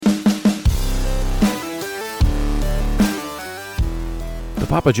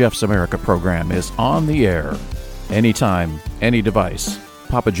Papa Jeff's America program is on the air anytime, any device.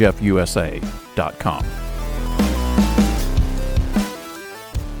 PapaJeffUSA.com.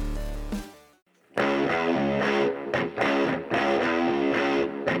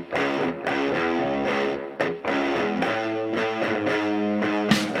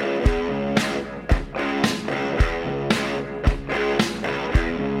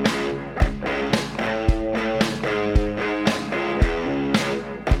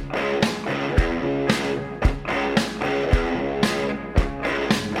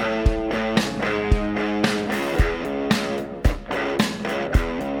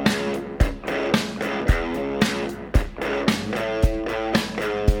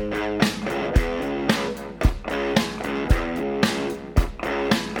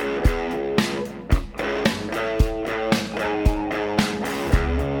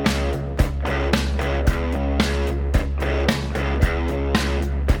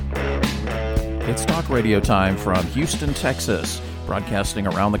 It's talk radio time from Houston, Texas, broadcasting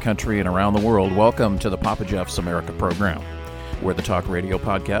around the country and around the world. Welcome to the Papa Jeff's America program. We're the talk radio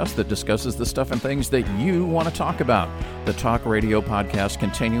podcast that discusses the stuff and things that you want to talk about. The talk radio podcast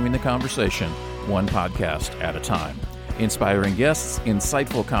continuing the conversation, one podcast at a time. Inspiring guests,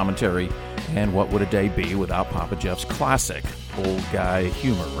 insightful commentary, and what would a day be without Papa Jeff's classic old guy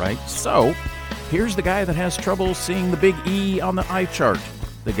humor, right? So, here's the guy that has trouble seeing the big E on the eye chart.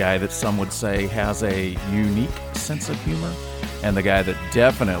 The guy that some would say has a unique sense of humor, and the guy that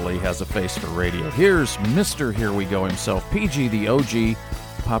definitely has a face for radio. Here's Mr. Here We Go himself, PG the OG,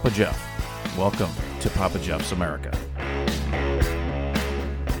 Papa Jeff. Welcome to Papa Jeff's America.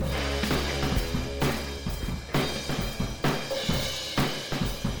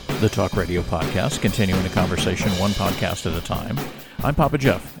 The Talk Radio Podcast, continuing the conversation one podcast at a time. I'm Papa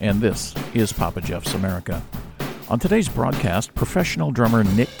Jeff, and this is Papa Jeff's America. On today's broadcast, professional drummer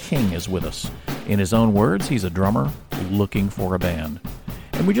Nick King is with us. In his own words, he's a drummer looking for a band.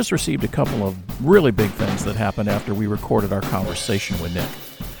 And we just received a couple of really big things that happened after we recorded our conversation with Nick.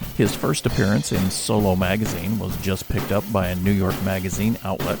 His first appearance in Solo Magazine was just picked up by a New York magazine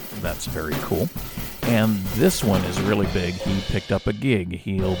outlet. That's very cool. And this one is really big. He picked up a gig.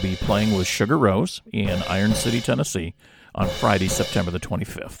 He'll be playing with Sugar Rose in Iron City, Tennessee on Friday, September the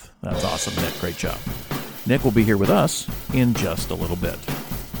 25th. That's awesome, Nick. Great job. Nick will be here with us in just a little bit.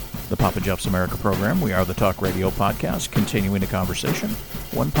 The Papa Jeff's America program, we are the talk radio podcast, continuing the conversation,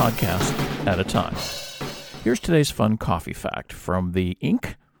 one podcast at a time. Here's today's fun coffee fact from the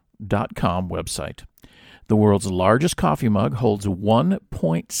Inc.com website. The world's largest coffee mug holds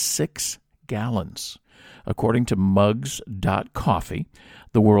 1.6 gallons. According to mugs.coffee,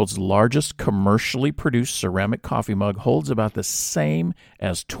 the world's largest commercially produced ceramic coffee mug holds about the same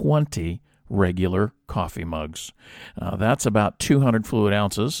as 20 regular coffee mugs. That's about 200 fluid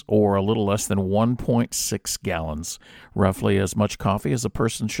ounces, or a little less than 1.6 gallons, roughly as much coffee as a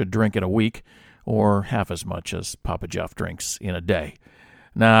person should drink in a week, or half as much as Papa Jeff drinks in a day.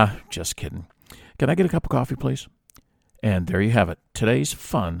 Nah, just kidding. Can I get a cup of coffee, please? And there you have it, today's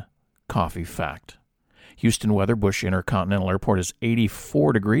fun coffee fact. Houston weather, Bush Intercontinental Airport is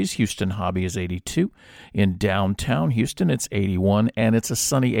 84 degrees. Houston Hobby is 82. In downtown Houston, it's 81, and it's a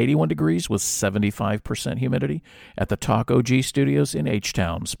sunny 81 degrees with 75% humidity at the Talk OG Studios in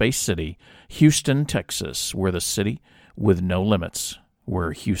H-Town, Space City, Houston, Texas. We're the city with no limits.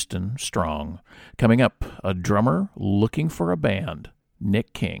 We're Houston strong. Coming up, a drummer looking for a band.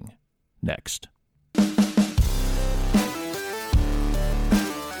 Nick King, next.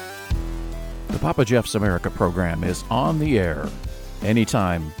 The Papa Jeff's America program is on the air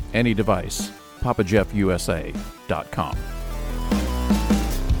anytime, any device. PapaJeffUSA.com.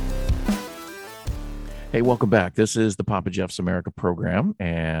 Hey, welcome back. This is the Papa Jeff's America program,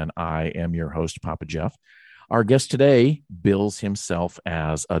 and I am your host, Papa Jeff. Our guest today bills himself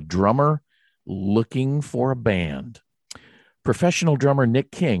as a drummer looking for a band. Professional drummer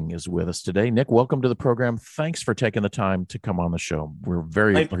Nick King is with us today. Nick, welcome to the program. Thanks for taking the time to come on the show. We're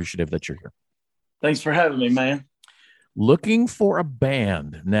very appreciative that you're here. Thanks for having me, man. Looking for a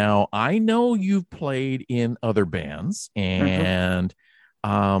band. Now, I know you've played in other bands, and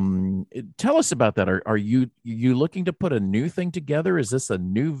tell us about that. Are you looking to put a new thing together? Is this a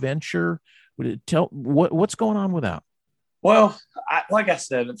new venture? What's going on with that? Well, like I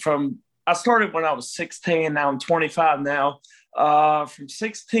said, I started when I was 16. Now I'm 25 now. From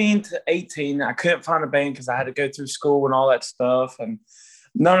 16 to 18, I couldn't find a band because I had to go through school and all that stuff, and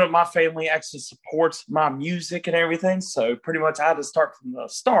none of my family actually supports my music and everything. So pretty much I had to start from the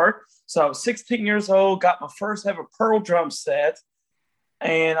start. So I was 16 years old, got my first ever Pearl drum set.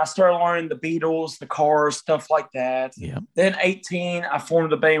 and I started learning the Beatles, the Cars, stuff like that. Yeah. Then 18, I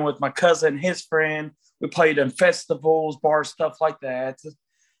formed a band with my cousin and his friend. We played in festivals, bars, stuff like that.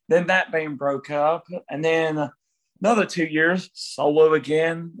 Then that band broke up, and then another 2 years solo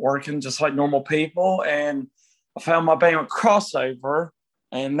again, working just like normal people. And I found my band with Crossover,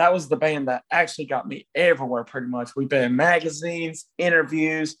 and that was the band that actually got me everywhere pretty much. We've been in magazines,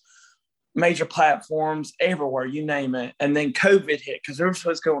 interviews, major platforms, everywhere, you name it. And then COVID hit because we were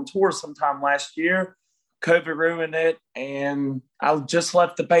supposed to go on tour sometime last year. COVID ruined it. And I just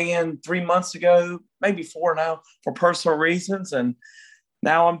left the band 3 months ago, maybe four now, for personal reasons. And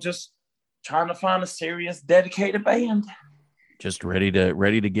now I'm just trying to find a serious, dedicated band. Just ready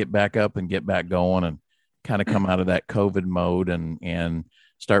to get back up and get back going and kind of come out of that COVID mode and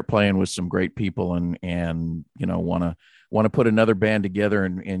start playing with some great people and want to put another band together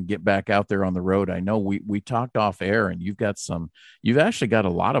and get back out there on the road. I know we talked off air, and you've actually got a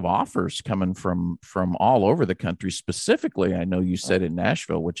lot of offers coming from all over the country. Specifically, I know you said in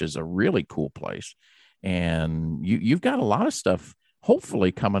Nashville, which is a really cool place, and you've got a lot of stuff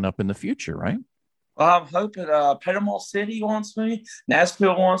hopefully coming up in the future, right? Well, I'm hoping Panama City wants me,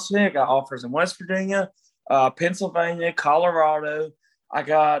 Nashville wants me. I got offers in West Virginia, Pennsylvania, Colorado. I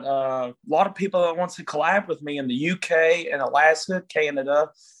got a lot of people that wants to collab with me in the UK and Alaska, Canada.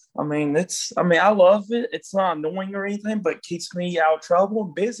 I I love it. It's not annoying or anything, but it keeps me out of trouble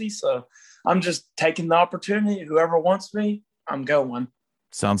and busy. So I'm just taking the opportunity. Whoever wants me, I'm going.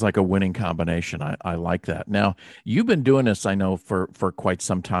 Sounds like a winning combination. I like that. Now, you've been doing this, I know, for quite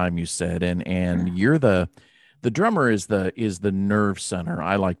some time, you said, and you're the drummer is the nerve center.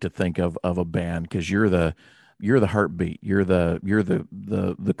 I like to think of a band, because you're the heartbeat. You're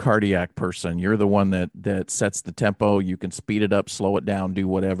the cardiac person. You're the one that sets the tempo. You can speed it up, slow it down, do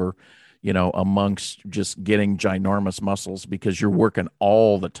whatever, amongst just getting ginormous muscles, because you're working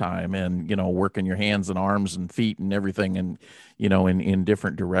all the time and, working your hands and arms and feet and everything, and, in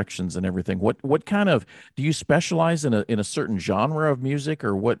different directions and everything. What kind of, do you specialize in a certain genre of music,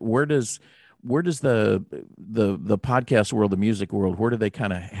 or where does the podcast world, the music world, where do they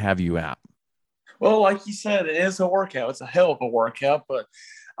kind of have you at? Well, like you said, it is a workout. It's a hell of a workout, but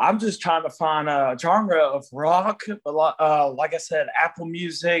I'm just trying to find a genre of rock. Like I said, Apple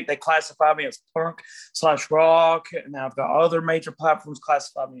Music, they classify me as punk/rock. And now I've got other major platforms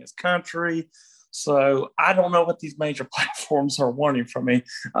classify me as country. So I don't know what these major platforms are wanting from me,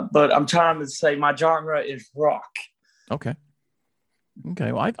 but I'm trying to say my genre is rock. Okay.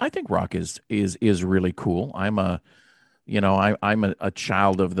 Well, I think rock is really cool. I'm a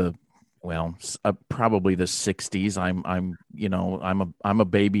child of the, well, probably the 60s. I'm a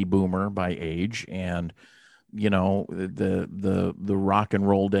baby boomer by age, and the rock and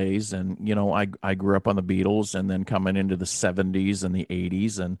roll days, and I grew up on the Beatles, and then coming into the 70s and the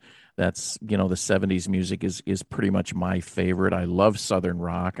 80s, and that's the 70s music is pretty much my favorite. I love Southern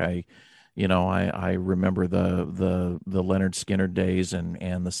rock. I remember the Leonard Skinner days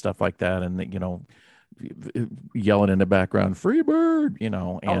and the stuff like that, and yelling in the background, "Free Bird,"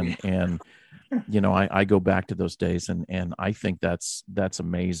 and I go back to those days, and I think that's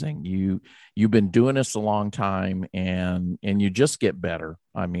amazing. You've been doing this a long time, and you just get better.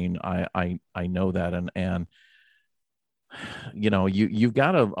 I mean, I know that, and you've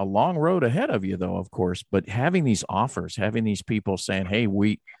got a long road ahead of you, though, of course, but having these offers, having these people saying, "Hey,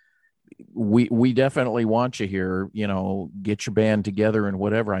 we definitely want you here, get your band together," and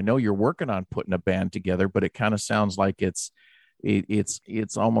whatever. I know you're working on putting a band together, but it kind of sounds like it's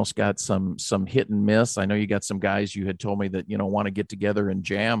almost got some hit and miss. I know you got some guys you had told me that, want to get together and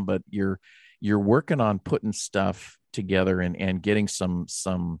jam, but you're working on putting stuff together and getting some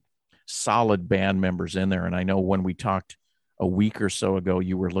solid band members in there. And I know when we talked a week or so ago,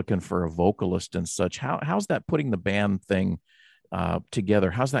 you were looking for a vocalist and such. How's that, putting the band thing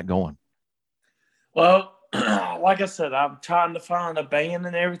together? How's that going? Well, like I said, I'm trying to find a band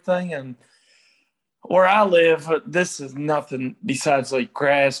and everything, and where I live, this is nothing besides like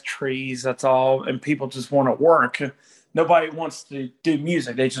grass, trees, that's all, and people just want to work. Nobody wants to do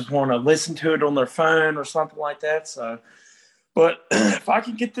music. They just want to listen to it on their phone or something like that. So, but if I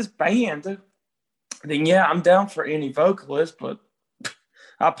can get this band, then yeah, I'm down for any vocalist, but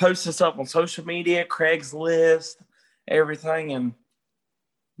I post this up on social media, Craigslist, everything, and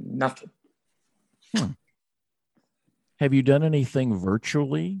nothing. Have you done anything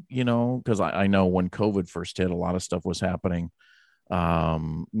virtually? Because I know when COVID first hit, a lot of stuff was happening,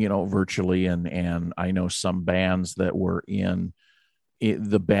 virtually. And I know some bands that were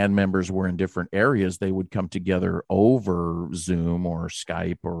the band members were in different areas. They would come together over Zoom or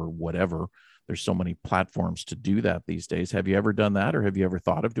Skype or whatever. there's so many platforms to do that these days. Have you ever done that, or have you ever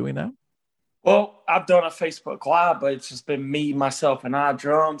thought of doing that? Well, I've done a Facebook Live, but it's just been me, myself, and I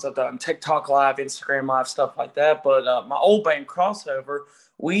drums. I've done TikTok Live, Instagram Live, stuff like that. But my old band Crossover,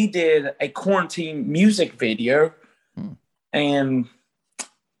 we did a quarantine music video, and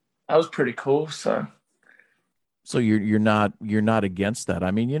that was pretty cool. So you're not against that.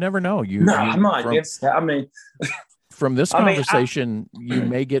 I mean, you never know. I'm not against that. I mean, from this conversation, you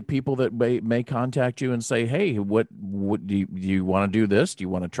may get people that may contact you and say, "Hey, what do you want to do this? Do you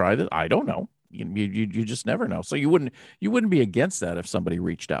want to try this?" I don't know. You just never know. So you wouldn't be against that if somebody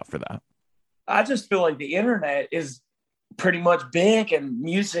reached out for that. I just feel like the internet is pretty much big and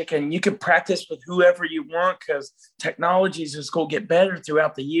music, and you can practice with whoever you want because technology is just going to get better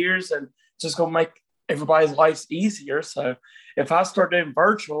throughout the years and just going to make everybody's lives easier. So if I start doing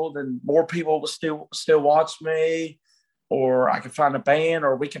virtual, then more people will still watch me, or I can find a band,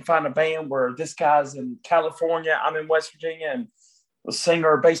 or we can find a band where this guy's in California, I'm in West Virginia, and the singer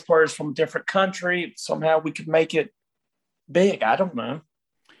or bass player is from a different country. Somehow we could make it big. I don't know.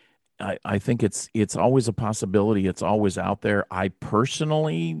 I think it's always a possibility. It's always out there. I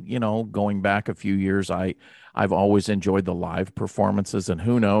personally, going back a few years, I've always enjoyed the live performances, and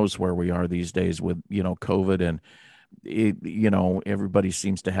who knows where we are these days with, COVID, and everybody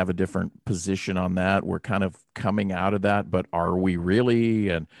seems to have a different position on that. We're kind of coming out of that, but are we really?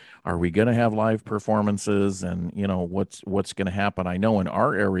 And are we going to have live performances? And, what's going to happen? I know in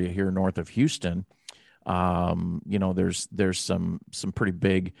our area here north of Houston, there's some pretty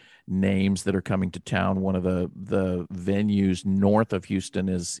big names that are coming to town. One of the venues north of Houston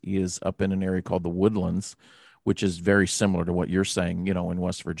is up in an area called the Woodlands, which is very similar to what you're saying. In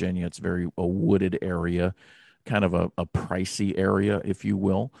West Virginia, it's a wooded area, kind of a pricey area, if you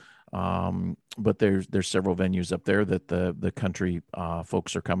will. But there's several venues up there that the country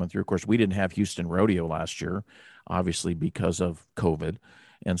folks are coming through. Of course, we didn't have Houston Rodeo last year, obviously because of COVID.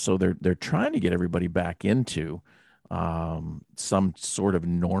 And so they're trying to get everybody back into some sort of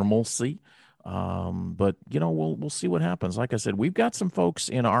normalcy. But we'll see what happens. Like I said, we've got some folks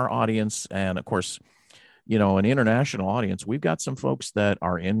in our audience, and of course, an international audience. We've got some folks that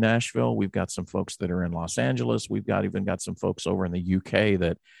are in Nashville. We've got some folks that are in Los Angeles. We've even got some folks over in the UK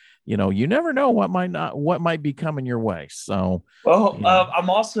that, you never know what might be coming your way. So, I'm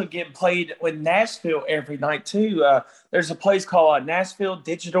also getting played with Nashville every night too. There's a place called Nashville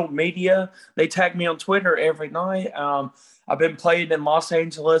Digital Media. They tag me on Twitter every night. I've been played in Los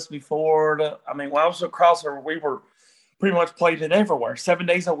Angeles before. When I was with Crossover, we were pretty much played it everywhere, 7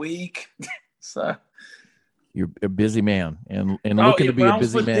 days a week. So. You're a busy man and looking to be a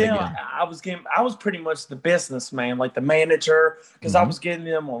busy man again. I was pretty much the businessman, like the manager, because I was getting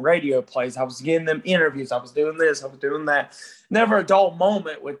them on radio plays. I was getting them interviews. I was doing this. I was doing that. Never a dull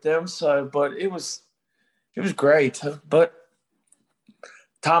moment with them. So, but it was great. But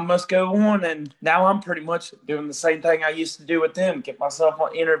time must go on, and now I'm pretty much doing the same thing I used to do with them. Get myself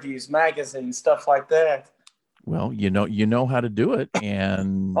on interviews, magazines, stuff like that. Well, you know how to do it,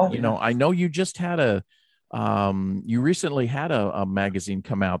 and I know you just had you recently had a magazine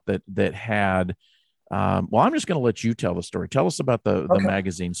come out that had, well, I'm just going to let you tell the story. Tell us about the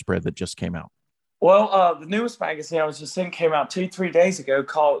magazine spread that just came out. Well, the newest magazine I was just saying came out 2-3 days ago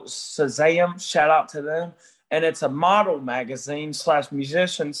called Shazam. Shout out to them. And it's a model magazine /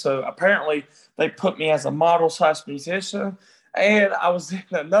 musician. So apparently they put me as a model / musician. And I was in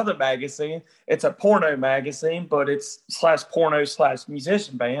another magazine. It's a porno magazine, but it's / porno /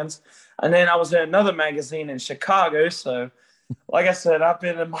 musician bands. And then I was in another magazine in Chicago. So, like I said, I've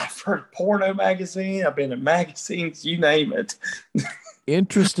been in my first porno magazine. I've been in magazines, you name it.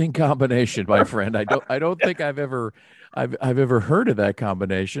 Interesting combination, my friend. I don't think I've ever heard of that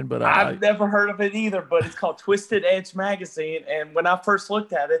combination, but I've never heard of it either. But it's called Twisted Edge Magazine. And when I first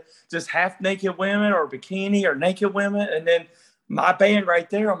looked at it, just half naked women or bikini or naked women, and then my band right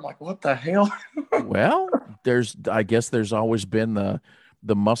there. I'm like, what the hell? Well, I guess there's always been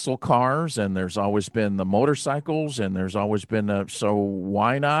the muscle cars, and there's always been the motorcycles, and there's always been so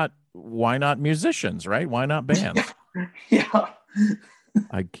why not musicians, right? Why not bands? Yeah.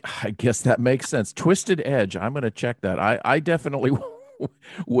 I guess that makes sense. Twisted Edge. I'm going to check that. I definitely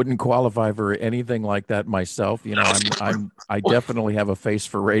wouldn't qualify for anything like that myself. I definitely have a face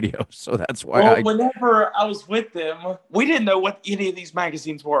for radio, so that's why. Whenever I was with them, we didn't know what any of these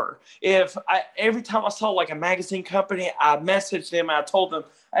magazines were. Every time I saw like a magazine company, I messaged them. And I told them,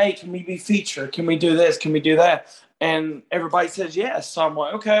 "Hey, can we be featured? Can we do this? Can we do that?" And everybody says yes. So I'm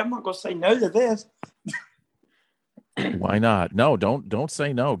like, okay, I'm not going to say no to this. Why not? No, don't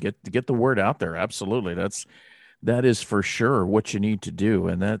say no. Get the word out there. Absolutely. That is for sure what you need to do.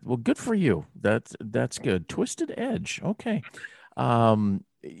 And that, well, good for you. That's good. Twisted Edge. Okay. A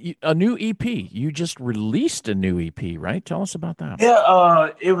new EP. You just released a new EP, right? Tell us about that. Yeah,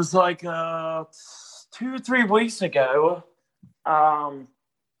 it was like 2 or 3 weeks ago. Um,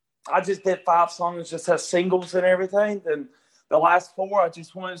 I just did 5 songs, just as singles and everything. Then the last 4, I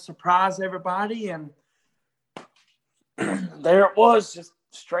just wanted to surprise everybody, and there it was, just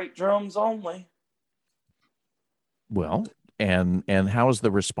straight drums only. Well, and how's the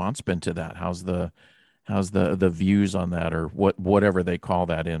response been to that? How's the views on that, or whatever they call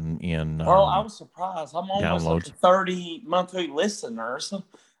that in Well, I was surprised. I'm almost up downloads? to 30 monthly listeners,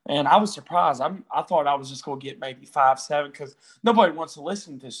 and I was surprised. I thought I was just going to get maybe 5, 7, because nobody wants to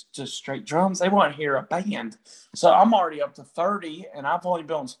listen to just straight drums. They want to hear a band. So I'm already up to 30, and I've only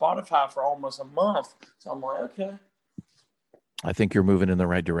been on Spotify for almost a month. So I'm like, okay. I think you're moving in the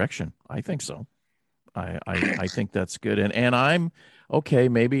right direction. I think so. I think that's good. And I'm okay.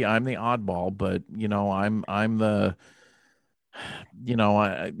 Maybe I'm the oddball, but I'm the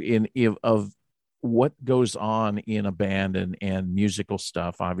of what goes on in a band and musical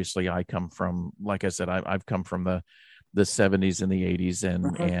stuff. Obviously, I come from, like I said, I've come from the 70s and the 80s,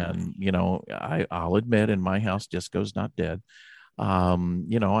 and I'll admit, in my house, disco's not dead.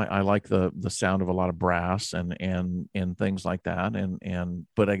 I like the sound of a lot of brass and things like that,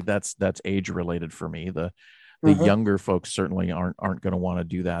 but that's age related for me. The Mm-hmm. younger folks certainly aren't going to want to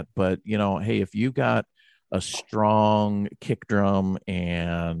do that. But hey, if you got a strong kick drum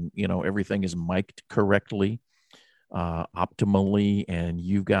and everything is mic'd correctly, optimally, and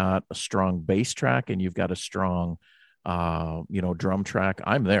you've got a strong bass track and you've got a strong drum track,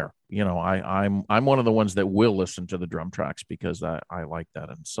 I'm there. I'm one of the ones that will listen to the drum tracks because I like that.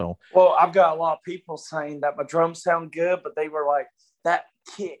 And so, Well, I've got a lot of people saying that my drums sound good, but they were like, that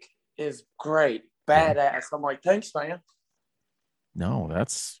kick is great, badass. Yeah. I'm like, thanks, man. No,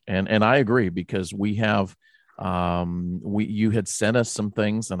 and I agree, because we have you had sent us some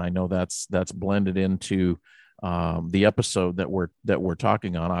things, and I know that's blended into the episode that we're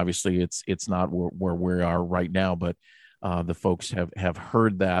talking on. Obviously, it's not where we are right now, but the folks have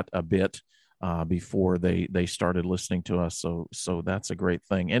heard that a bit before they started listening to us. So that's a great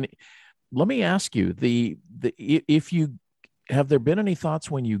thing. And let me ask you, if you have there been any thoughts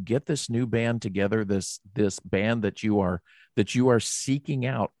when you get this new band together, this band that you are seeking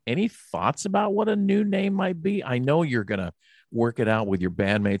out, any thoughts about what a new name might be? I know you're going to work it out with your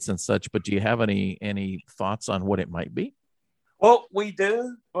bandmates and such, but do you have any thoughts on what it might be? Well, we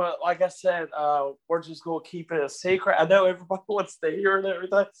do, but like I said, we're just going to keep it a secret. I know everybody wants to hear it and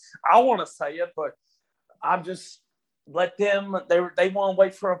everything. I want to say it, but I'm just let them. They want to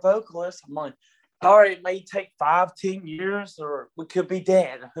wait for a vocalist. I'm like, all right, it may take 5, 10 years, or we could be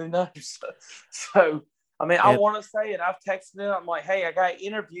dead. Who knows? So, I mean, I want to say it. I've texted them. I'm like, hey, I got an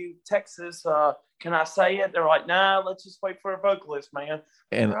interview, Texas. Can I say it? They're like, nah, let's just wait for a vocalist, man.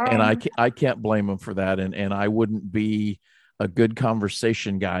 And I can't blame them for that. And I wouldn't be a good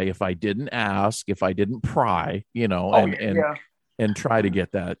conversation guy if I didn't ask, if I didn't pry, and try to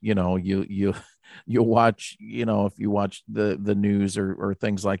get that. You'll watch, if you watch the news or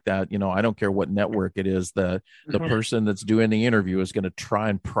things like that, I don't care what network it is, the person that's doing the interview is going to try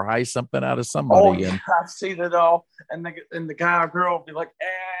and pry something out of somebody. And I've seen it all. And the guy or girl will be like,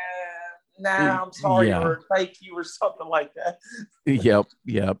 nah, I'm sorry, or thank you, or something like that. Yep.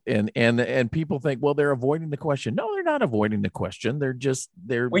 And people think, well, they're avoiding the question. No, they're not avoiding the question. Just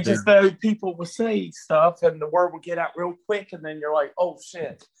know people will say stuff and the word will get out real quick, and then you're like, oh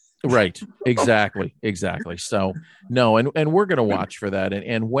shit. Right. Exactly. So no, and we're going to watch for that.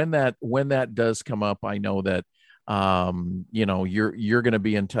 And when that does come up, I know that, you're going to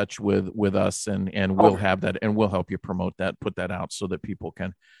be in touch with us, and we'll have that, and we'll help you promote that, put that out so that people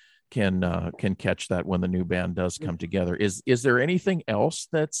can catch that when the new band does come together. Is there anything else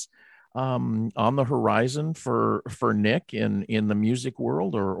that's on the horizon for Nick in the music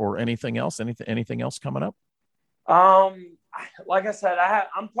world, or anything else coming up? Like I said,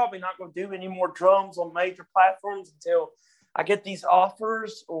 I'm probably not going to do any more drums on major platforms until I get these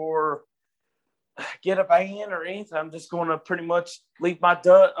offers or get a band or anything. I'm just going to pretty much leave my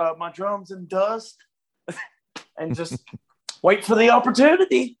drums in dust and just wait for the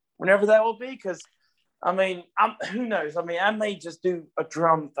opportunity whenever that will be. Because I mean, who knows? I mean, I may just do a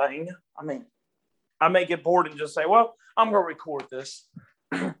drum thing. I mean, I may get bored and just say, well, I'm going to record this.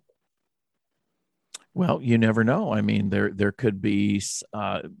 Well, you never know. I mean, there could be,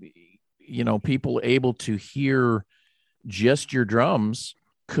 people able to hear just your drums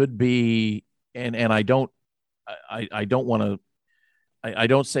could be, and I don't want to I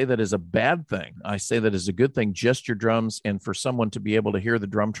don't say that as a bad thing. I say that as a good thing, just your drums. And for someone to be able to hear the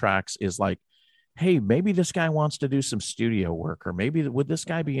drum tracks is like, hey, maybe this guy wants to do some studio work, or maybe would this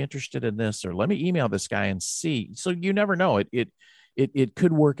guy be interested in this, or let me email this guy and see. So you never know. It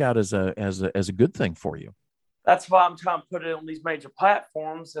could work out as a good thing for you. That's why I'm trying to put it on these major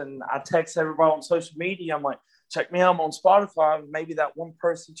platforms. And I text everybody on social media. I'm like, check me out on Spotify. Maybe that one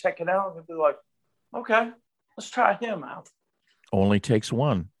person check it out and be like, okay, let's try him out. Only takes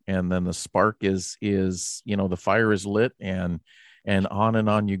one. And then the spark is, the fire is lit, and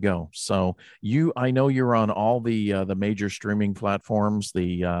on you go. So I know you're on all the major streaming platforms.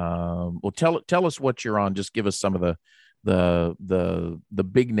 Tell us what you're on. Just give us some of the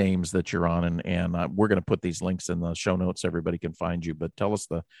big names that you're on, and we're going to put these links in the show notes so everybody can find you. But tell us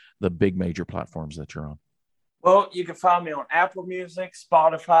the big major platforms that you're on. Well, you can find me on Apple Music,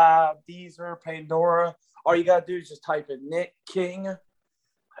 Spotify, Deezer, Pandora. All you got to do is just type in Nick King,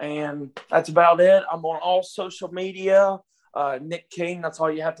 and that's about it. I'm on all social media. Nick King, that's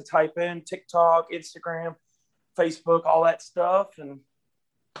all you have to type in. TikTok, Instagram, Facebook, all that stuff, and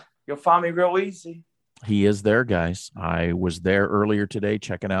you'll find me real easy. He is there, guys. I was there earlier today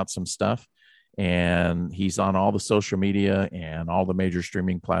checking out some stuff, and he's on all the social media and all the major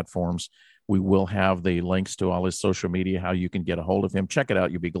streaming platforms. We will have the links to all his social media, how you can get a hold of him. Check it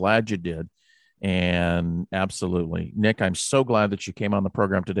out. You'll be glad you did. And absolutely, Nick, I'm so glad that you came on the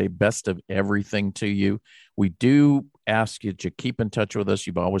program today. Best of everything to you. We do ask you to keep in touch with us.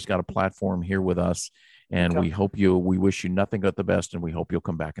 You've always got a platform here with us, and we wish you nothing but the best, and we hope you'll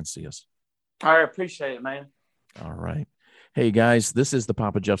come back and see us. I appreciate it, man. All right. Hey, guys, this is the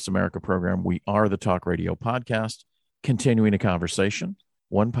Papa Jeff's America program. We are the Talk Radio Podcast, continuing a conversation,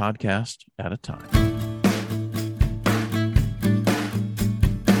 one podcast at a time.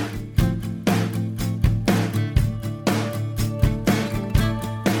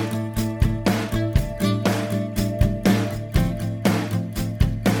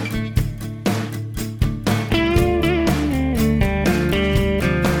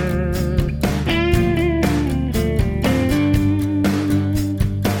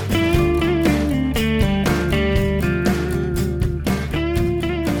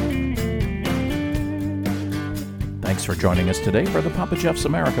 Joining us today for the Papa Jeff's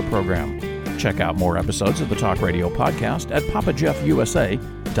America program. Check out more episodes of the Talk Radio Podcast at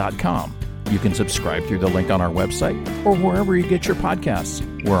papajeffusa.com. You can subscribe through the link on our website or wherever you get your podcasts.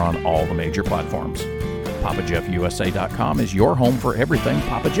 We're on all the major platforms. papajeffusa.com is your home for everything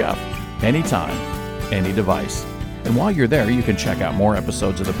Papa Jeff, anytime, any device. And while you're there, you can check out more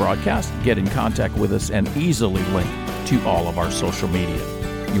episodes of the broadcast, get in contact with us, and easily link to all of our social media.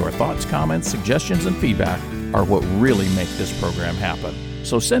 Your thoughts, comments, suggestions, and feedback are what really make this program happen.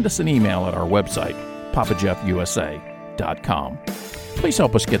 So send us an email at our website, papajeffusa.com. Please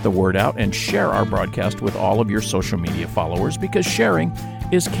help us get the word out and share our broadcast with all of your social media followers, because sharing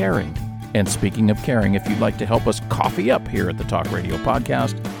is caring. And speaking of caring, if you'd like to help us coffee up here at the Talk Radio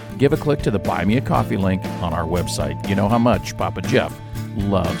Podcast, give a click to the Buy Me a Coffee link on our website. You know how much Papa Jeff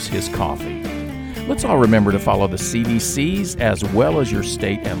loves his coffee. Let's all remember to follow the CDC's as well as your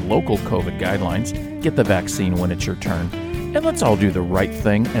state and local COVID guidelines. Get the vaccine when it's your turn. And let's all do the right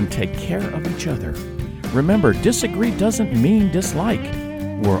thing and take care of each other. Remember, disagree doesn't mean dislike.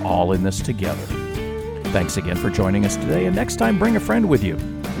 We're all in this together. Thanks again for joining us today, and next time bring a friend with you.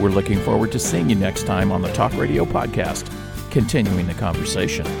 We're looking forward to seeing you next time on the Talk Radio Podcast, continuing the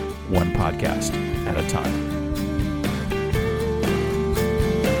conversation, one podcast at a time.